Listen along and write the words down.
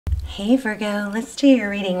Hey Virgo, let's do your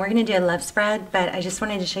reading. We're going to do a love spread, but I just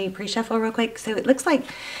wanted to show you pre-shuffle real quick. So it looks like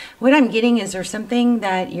what I'm getting is there's something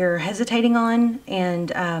that you're hesitating on,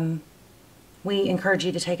 and we encourage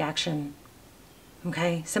you to take action.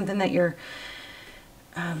 Okay? Something that you're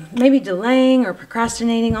maybe delaying or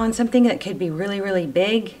procrastinating on, something that could be really, really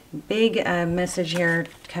big. Big message here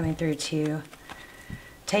coming through to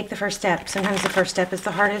take the first step. Sometimes the first step is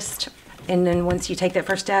the hardest. And then once you take that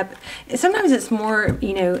first step, sometimes it's more,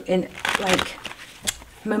 you know, in like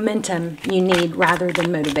momentum you need rather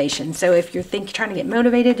than motivation. So if you're trying to get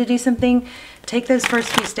motivated to do something, take those first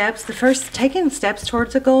few steps. The first taking steps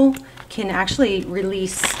towards a goal can actually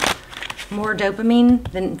release more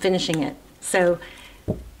dopamine than finishing it. So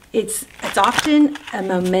it's often a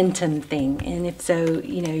momentum thing. And if so,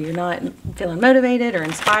 you know, you're not feeling motivated or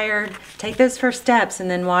inspired, take those first steps and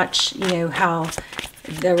then watch, you know, how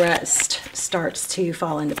the rest starts to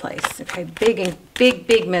fall into place. Okay,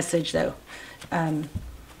 big message though. I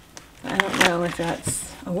don't know if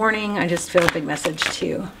that's a warning. I just feel a big message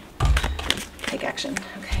to take action.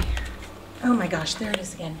 Okay. Oh my gosh, there it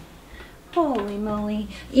is again. Holy moly.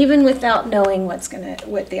 Even without knowing what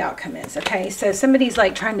the outcome is. Okay, so somebody's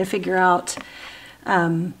like trying to figure out,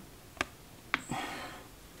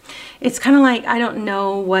 it's kind of like, I don't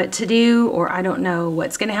know what to do, or I don't know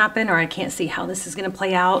what's going to happen, or I can't see how this is going to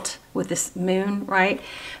play out with this moon, right?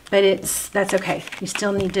 But that's okay. You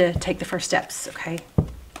still need to take the first steps, okay?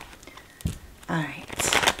 All right.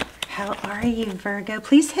 How are you, Virgo?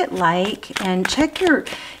 Please hit like and check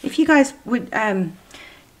if you guys would,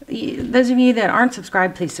 those of you that aren't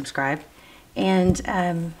subscribed, please subscribe.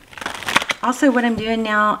 And also what I'm doing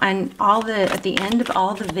now, at the end of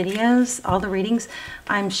all the videos, all the readings,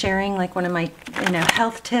 I'm sharing like one of my,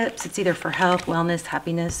 health tips. It's either for health, wellness,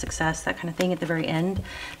 happiness, success, that kind of thing at the very end.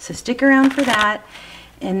 So stick around for that.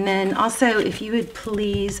 And then also, if you would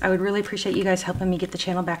please, I would really appreciate you guys helping me get the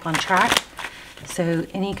channel back on track. So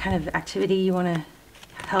any kind of activity you want to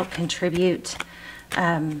help contribute,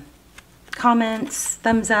 comments,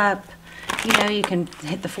 thumbs up, you can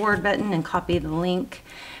hit the forward button and copy the link.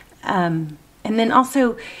 And then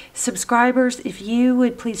also, subscribers, if you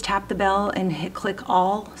would please tap the bell and click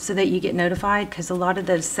all so that you get notified, because a lot of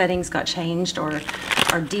those settings got changed or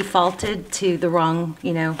are defaulted to the wrong,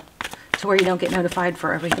 to where you don't get notified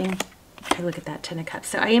for everything. Okay, look at that, 10 of Cups.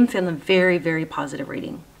 So I am feeling a very, very positive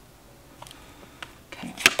reading.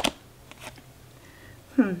 Okay.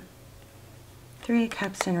 3 of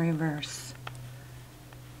Cups in reverse.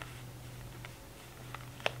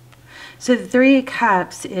 So the 3 of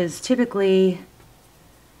Cups is typically,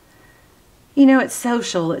 it's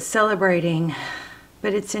social, it's celebrating,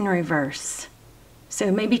 but it's in reverse.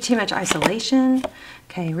 So maybe too much isolation.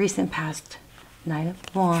 Okay, recent past, Knight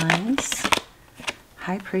of Wands,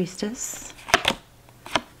 High Priestess,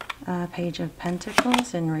 Page of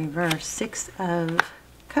Pentacles in reverse, 6 of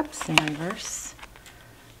Cups in reverse,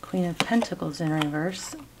 Queen of Pentacles in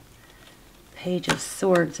reverse, Page of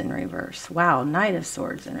Swords in reverse. Wow, Knight of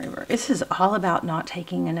Swords in reverse. This is all about not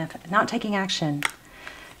taking action.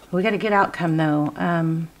 We got a good outcome though.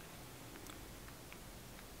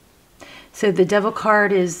 So the Devil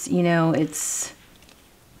card is, it's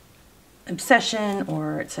obsession,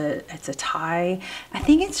 or it's a tie. I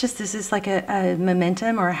think it's just, this is like a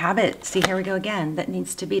momentum or a habit. See, here we go again. That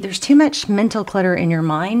needs to be. There's too much mental clutter in your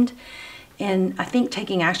mind. And I think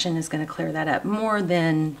taking action is going to clear that up more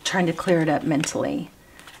than trying to clear it up mentally.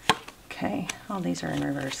 Okay, all these are in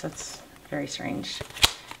reverse. That's very strange.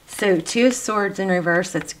 So 2 of Swords in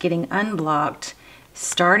reverse, that's getting unblocked.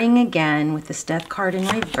 Starting again with the Death card in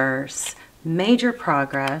reverse. Major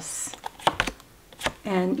progress.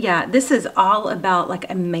 And yeah, this is all about like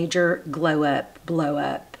a major blow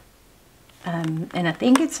up. And I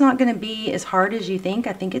think it's not going to be as hard as you think.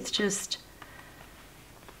 I think it's just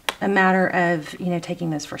a matter of,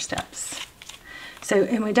 taking those first steps. So,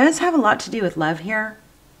 and it does have a lot to do with love here,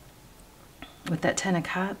 with that 10 of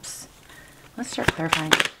Cups. Let's start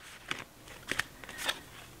clarifying.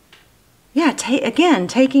 Yeah, again,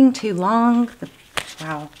 taking too long.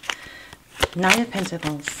 Wow. Knight of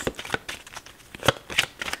Pentacles.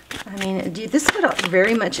 I mean, this would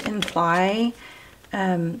very much imply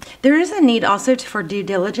there is a need also for due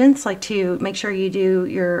diligence, like to make sure you do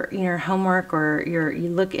your homework, or you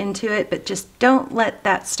look into it, but just don't let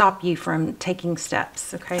that stop you from taking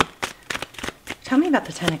steps, okay? Tell me about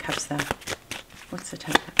the 10 of Cups though. What's the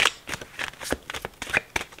 10 of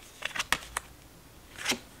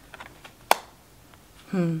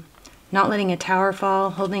Cups? Not letting a tower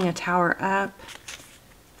fall, holding a tower up.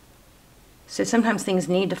 So sometimes things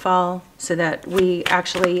need to fall so that we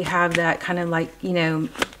actually have that kind of like,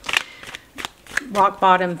 rock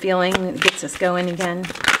bottom feeling that gets us going again.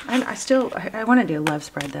 I want to do a love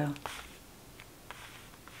spread though.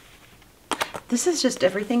 This is just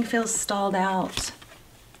everything feels stalled out.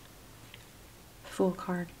 Fool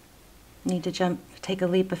card. Need to take a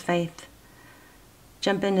leap of faith.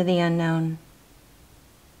 Jump into the unknown.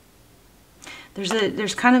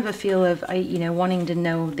 There's kind of a feel of wanting to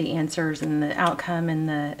know the answers and the outcome and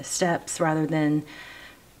the steps, rather than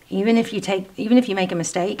even if you make a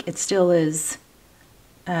mistake, it still is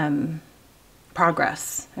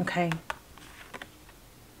progress. Okay.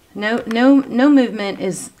 No movement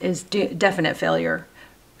is definite failure.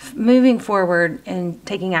 Moving forward and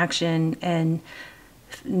taking action and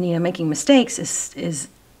making mistakes is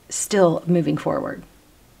still moving forward.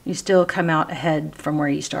 You still come out ahead from where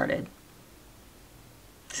you started.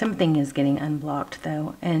 Something is getting unblocked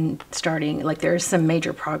though, and starting, like, there is some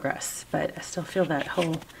major progress, but I still feel that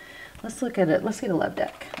whole, let's look at it. Let's get a love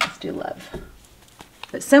deck. Let's do love.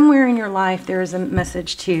 But somewhere in your life there is a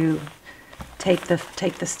message to take the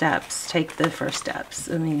steps, take the first steps.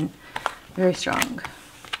 I mean, very strong.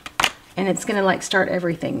 And it's going to like start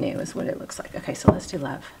everything new is what it looks like. Okay, so let's do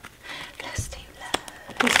love. Let's do love.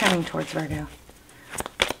 Who's coming towards Virgo?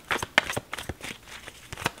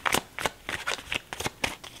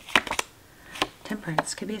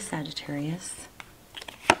 Temperance. Could be a Sagittarius.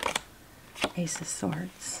 Ace of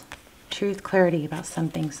Swords. Truth, clarity about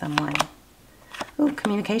something, someone. Oh,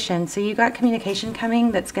 communication. So you got communication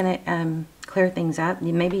coming that's going to clear things up.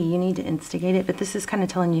 Maybe you need to instigate it, but this is kind of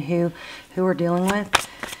telling you who we're dealing with.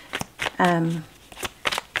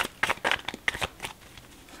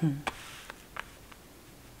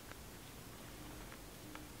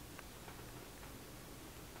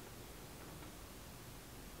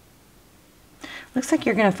 Looks like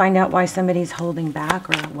you're going to find out why somebody's holding back,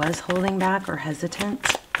 or was holding back, or hesitant.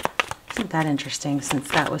 Isn't that interesting,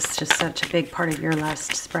 since that was just such a big part of your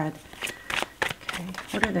last spread? Okay,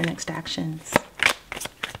 what are their next actions?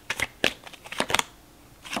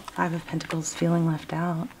 Five of Pentacles, feeling left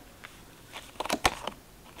out.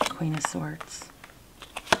 Queen of Swords.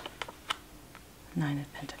 Nine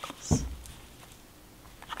of Pentacles.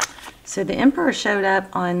 So the Emperor showed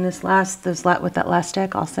up on this with that last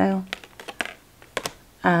deck also.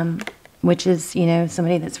 Which is,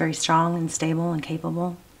 somebody that's very strong and stable and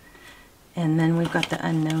capable. And then we've got the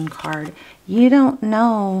Unknown card. You don't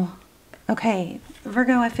know. Okay,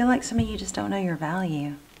 Virgo, I feel like some of you just don't know your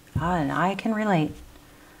value. And I can relate.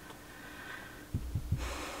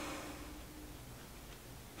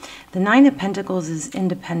 The Nine of Pentacles is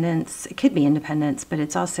independence. It could be independence, but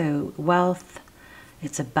it's also wealth.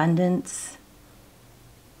 It's abundance.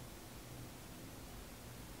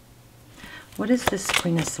 What is this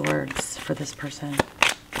Queen of Swords for this person?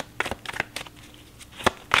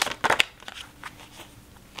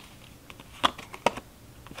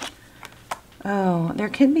 Oh, there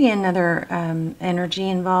could be another energy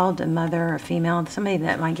involved, a mother, a female, somebody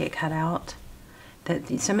that might get cut out.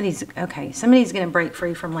 That somebody's going to break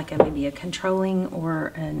free from like maybe a controlling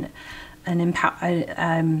or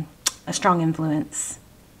a strong influence.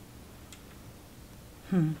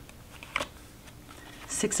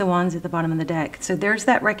 Six of Wands at the bottom of the deck. So there's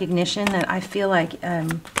that recognition that I feel like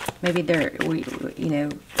maybe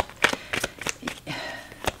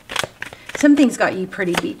something's got you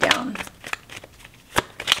pretty beat down.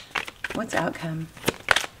 What's outcome?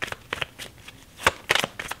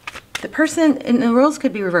 The person, and the roles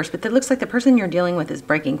could be reversed, but it looks like the person you're dealing with is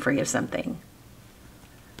breaking free of something.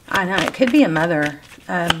 I know, it could be a mother.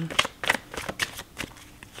 Oh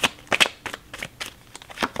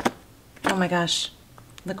my gosh.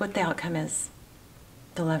 Look what the outcome is.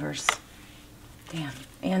 The Lovers. Damn.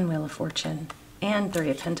 And Wheel of Fortune. And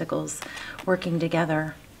Three of Pentacles working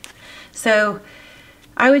together. So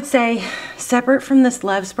I would say, separate from this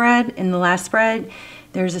love spread, in the last spread,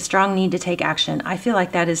 there's a strong need to take action. I feel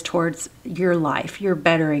like that is towards your life. You're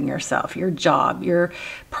bettering yourself, your job, your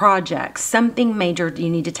projects, something major you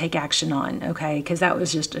need to take action on, okay? Because that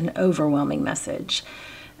was just an overwhelming message.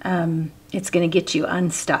 It's going to get you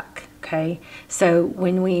unstuck, okay? So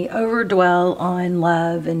when we overdwell on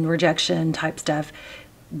love and rejection type stuff,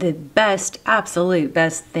 the best, absolute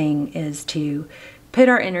best thing is to put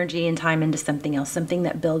our energy and time into something else, something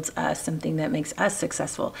that builds us, something that makes us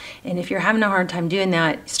successful. And if you're having a hard time doing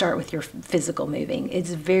that, start with your physical moving.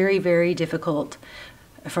 It's very, very difficult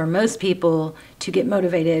for most people to get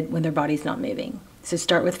motivated when their body's not moving. So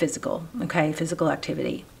start with physical, okay? Physical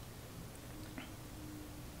activity.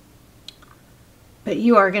 But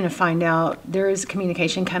you are going to find out there is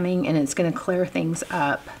communication coming, and it's going to clear things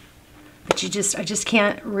up. But I just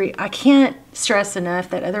can't, I can't stress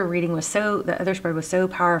enough that other reading was the other spread was so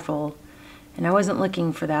powerful And I wasn't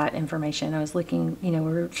looking for that information. I was looking, you know,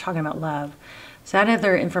 we were talking about love. So that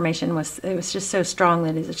other information was just so strong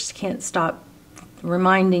that it just can't stop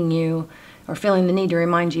reminding you or feeling the need to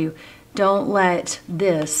remind you, don't let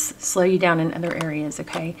this slow you down in other areas,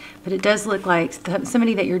 okay? But it does look like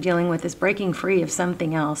somebody that you're dealing with is breaking free of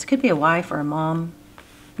something else. It could be a wife or a mom.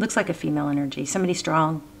 Looks like a female energy. Somebody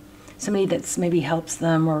strong. Somebody that's maybe helps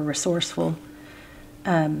them or resourceful.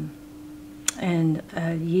 You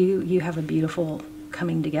have a beautiful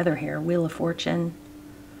coming together here. Wheel of Fortune.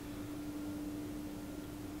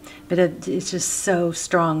 But it's just so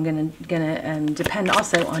strong. Gonna depend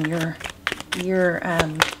also on your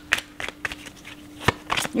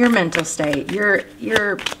mental state,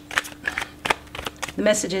 the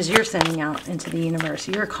messages you're sending out into the universe,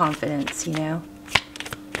 your confidence, you know.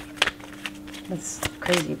 That's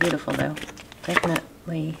crazy beautiful though.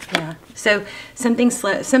 Definitely, yeah. So something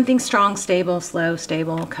strong, stable, slow,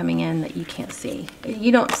 stable coming in that you can't see.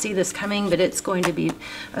 You don't see this coming, but it's going to be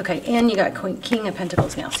okay. And you got King of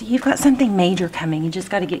Pentacles now. So you've got something major coming. You just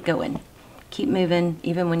got to get going. Keep moving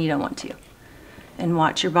even when you don't want to. And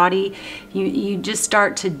watch your body. You just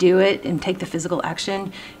start to do it and take the physical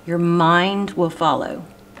action. Your mind will follow.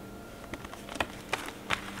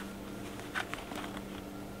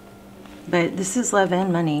 But this is love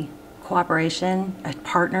and money. Cooperation, a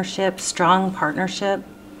partnership, strong partnership.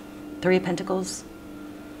 3 of Pentacles.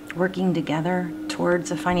 Working together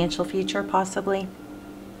towards a financial future, possibly.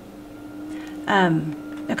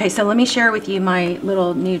 Okay, so let me share with you my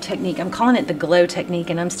little new technique. I'm calling it the glow technique,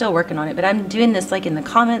 and I'm still working on it. But I'm doing this like in the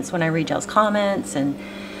comments when I read y'all's comments. And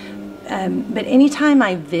but anytime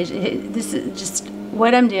I this is just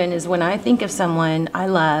what I'm doing is when I think of someone I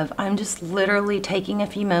love, I'm just literally taking a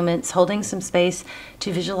few moments, holding some space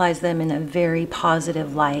to visualize them in a very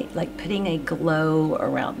positive light, like putting a glow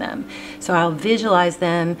around them. So I'll visualize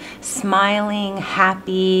them smiling,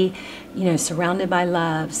 happy, you know, surrounded by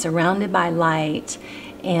love, surrounded by light,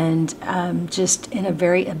 and just in a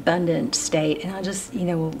very abundant state. And I'll just, you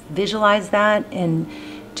know, visualize that and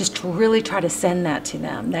just really try to send that to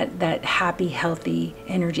them, that happy, healthy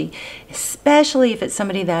energy, especially if it's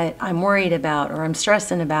somebody that I'm worried about or I'm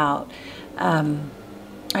stressing about.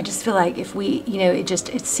 I just feel like if we, you know,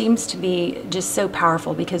 it seems to be just so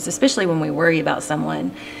powerful, because especially when we worry about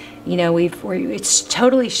someone, you know, it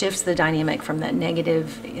totally shifts the dynamic from that negative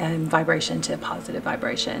vibration to a positive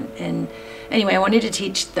vibration. And anyway, I wanted to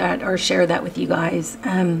teach that or share that with you guys.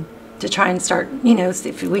 To try and start, you know,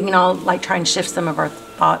 if we can all like try and shift some of our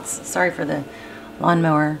thoughts. Sorry for the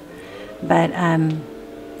lawnmower, but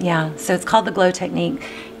yeah. So it's called the glow technique,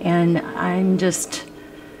 and I'm just.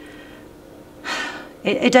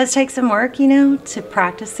 It does take some work, you know, to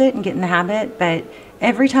practice it and get in the habit. But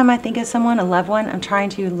every time I think of someone, a loved one, I'm trying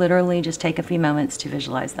to literally just take a few moments to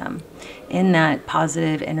visualize them in that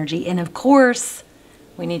positive energy. And of course,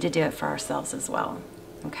 we need to do it for ourselves as well.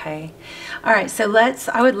 Okay. All right. So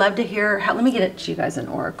I would love to hear let me get it to you guys an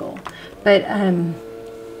oracle, but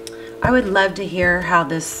I would love to hear how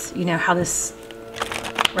this, you know, how this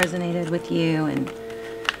resonated with you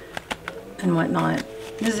and whatnot.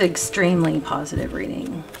 This is an extremely positive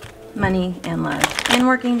reading. Money and love and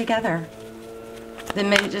working together. Then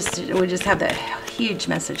maybe we just have that huge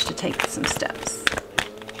message to take some steps.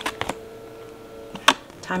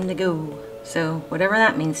 Time to go. So whatever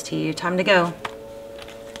that means to you, time to go.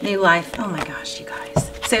 New life. Oh my gosh, you guys.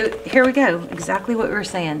 So here we go. Exactly what we were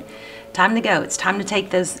saying. Time to go. It's time to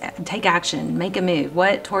take action, make a move.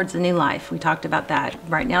 What? Towards a new life. We talked about that.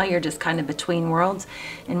 Right now you're just kind of between worlds.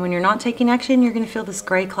 And when you're not taking action, you're going to feel this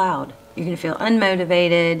gray cloud. You're going to feel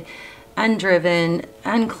unmotivated, undriven,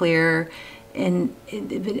 unclear. And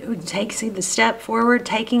it would take the step forward.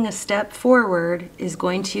 Taking a step forward is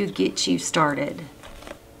going to get you started.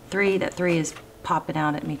 That 3 is popping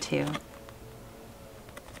out at me too.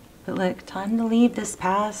 But look, time to leave this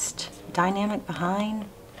past dynamic behind.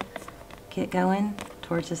 Get going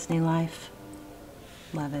towards this new life.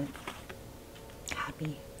 Love it.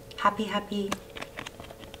 Happy. Happy, happy.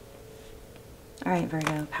 All right,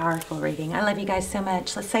 Virgo, powerful reading. I love you guys so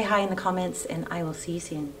much. Let's say hi in the comments, and I will see you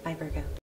soon. Bye, Virgo.